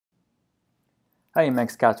Hi,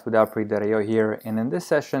 Max Katz with Upgrade.io here, and in this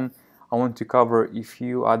session I want to cover a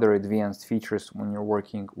few other advanced features when you're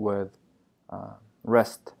working with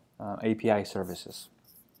REST API services.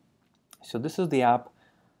 So this is the app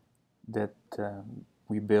that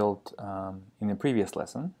we built in a previous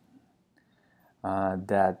lesson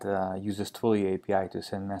that uses Twilio API to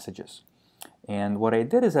send messages. And what I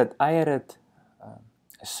did is that I added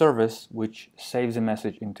a service which saves a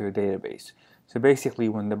message into a database. So basically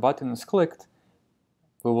when the button is clicked,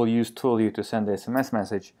 we will use Twilio to send the SMS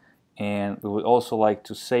message, and we would also like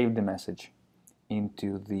to save the message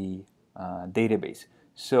into the database.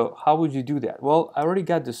 So how would you do that? Well, I already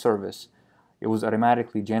got the service. It was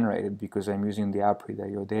automatically generated because I'm using the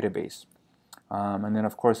Upgrade.io database. And then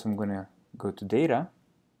of course I'm going to go to data,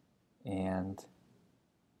 and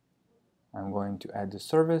I'm going to add the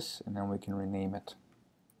service, and then we can rename it.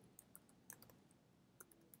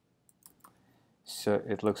 So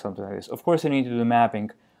it looks something like this. Of course I need to do the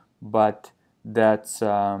mapping, but that's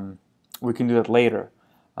we can do that later.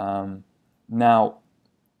 Now,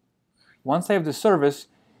 once I have the service,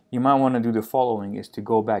 you might want to do the following: is to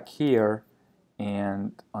go back here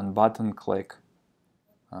and on button click,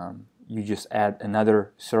 you just add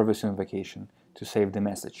another service invocation to save the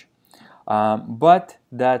message. But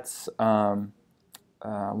that's will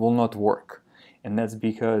not work, and that's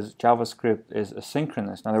because JavaScript is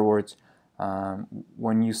asynchronous. In other words,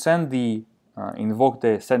 when you send the invoke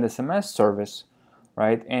the send SMS service,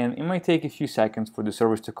 right, and it might take a few seconds for the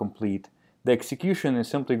service to complete, the execution is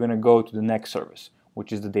simply going to go to the next service,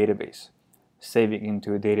 which is the database, saving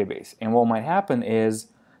into a database. And what might happen is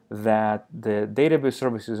that the database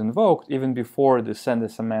service is invoked even before the send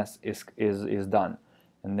SMS is done,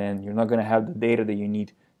 and then you're not going to have the data that you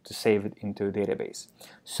need to save it into a database.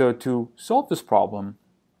 So to solve this problem,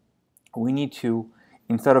 we need to,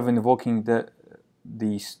 instead of invoking the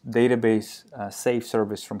database save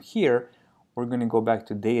service from here, we're going to go back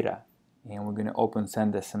to data, and we're going to open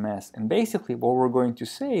send SMS. And basically what we're going to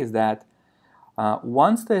say is that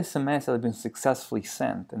once the SMS has been successfully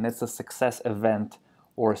sent, and that's a success event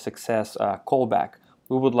or a success callback,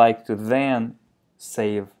 we would like to then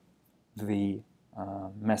save the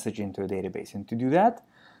message into a database. And to do that,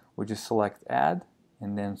 we just select add,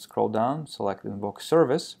 and then scroll down, select invoke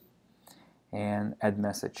service, and add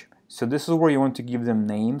message. So this is where you want to give them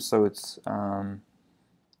names, so it's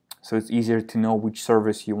easier to know which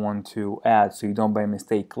service you want to add, so you don't by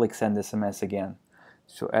mistake click send SMS again.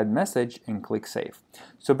 So add message and click save.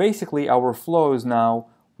 So basically our flow is now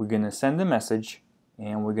we're going to send the message,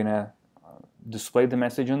 and we're going to display the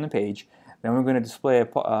message on the page. Then we're going to display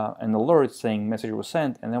an alert saying message was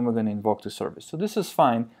sent, and then we're going to invoke the service. So this is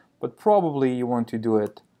fine, but probably you want to do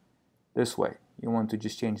it this way. You want to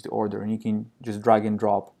just change the order, and you can just drag and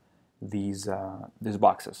drop these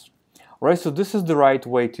boxes. All right, so this is the right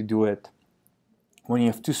way to do it when you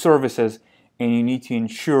have two services and you need to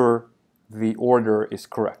ensure the order is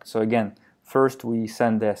correct. So again, first we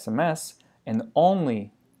send the SMS, and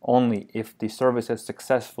only if the service has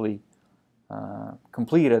successfully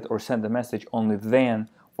completed or sent the message, only then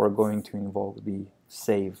we're going to invoke the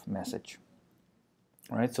save message.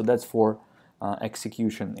 All right, so that's for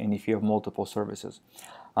execution, and if you have multiple services.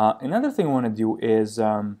 Another thing I want to do is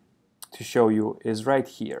to show you is right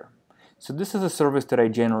here. So this is a service that I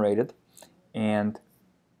generated, and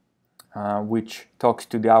which talks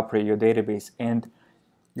to the Upgrade.io database, and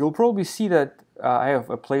you'll probably see that I have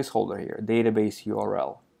a placeholder here, database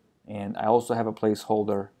URL, and I also have a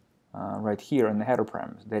placeholder right here in the header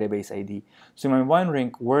parameters, database ID. So you might be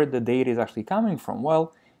wondering where the data is actually coming from.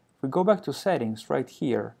 Well, if we go back to settings, right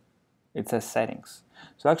here, it says settings.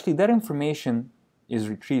 So actually that information is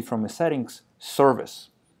retrieved from a settings service,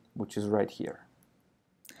 which is right here.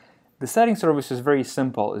 The settings service is very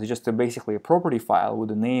simple. It's just basically a property file with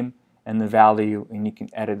the name and the value, and you can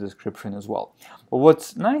add a description as well. But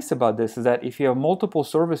what's nice about this is that if you have multiple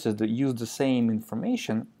services that use the same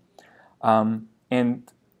information,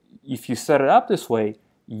 and if you set it up this way,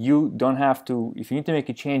 you don't have to, if you need to make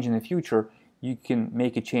a change in the future, you can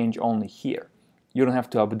make a change only here. You don't have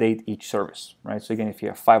to update each service, right? So again, if you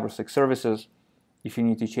have 5 or 6 services, if you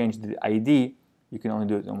need to change the ID, you can only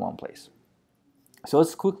do it in one place. So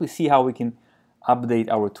let's quickly see how we can update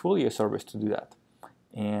our Twilio service to do that.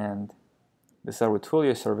 And this is our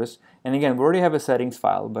Twilio service. And again, we already have a settings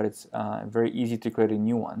file, but it's very easy to create a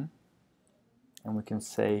new one. And we can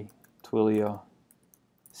say Twilio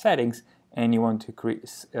settings, and you want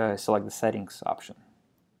to select the settings option.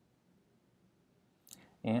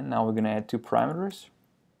 And now we're going to add 2 parameters,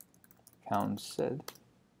 count sed,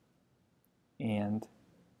 and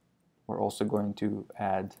we're also going to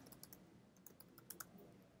add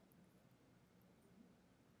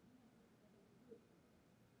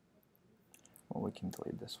we can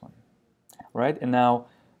delete this one. Right, and now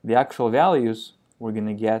the actual values we're going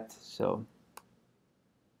to get, so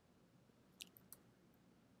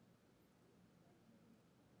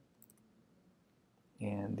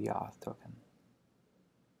and the auth token.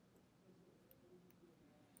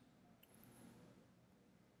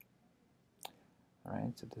 All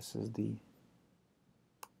right, so this is the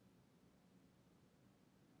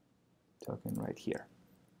token right here.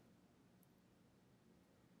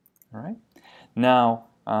 All right, now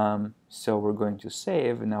so we're going to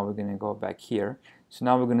save, and now we're going to go back here. So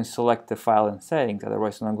now we're going to select the file and settings,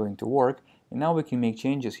 otherwise it's not going to work. And now we can make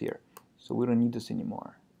changes here. So we don't need this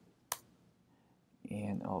anymore.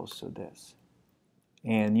 And also this.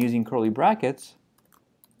 And using curly brackets,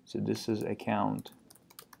 so this is account,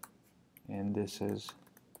 and this is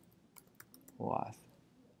auth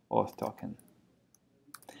token.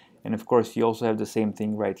 And of course, you also have the same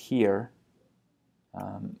thing right here.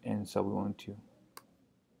 And so we want to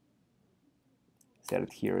set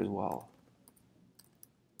it here as well.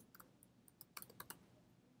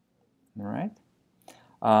 All right.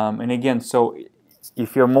 And again, so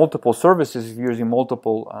if you have multiple services, if you're using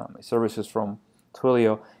multiple services from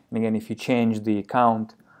Twilio, and again, if you change the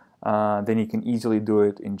account, then you can easily do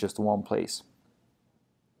it in just one place.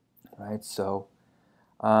 Right. So,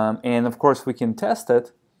 and of course, we can test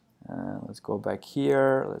it. Let's go back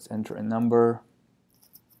here. Let's enter a number.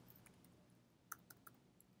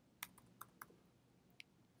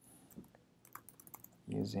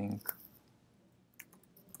 Using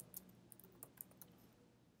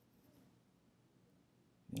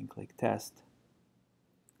and click test,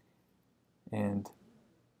 and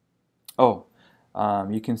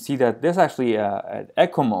you can see that there's actually an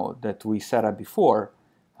echo mode that we set up before.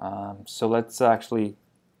 So let's actually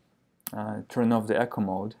turn off the echo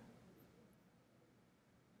mode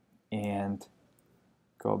and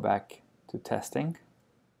go back to testing,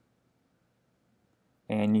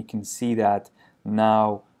 and you can see that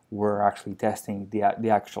now we're actually testing the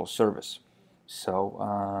actual service.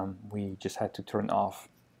 So we just had to turn off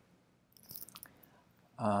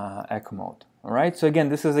echo mode. All right. So again,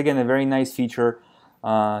 this is a very nice feature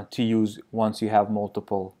to use once you have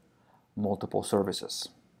multiple services.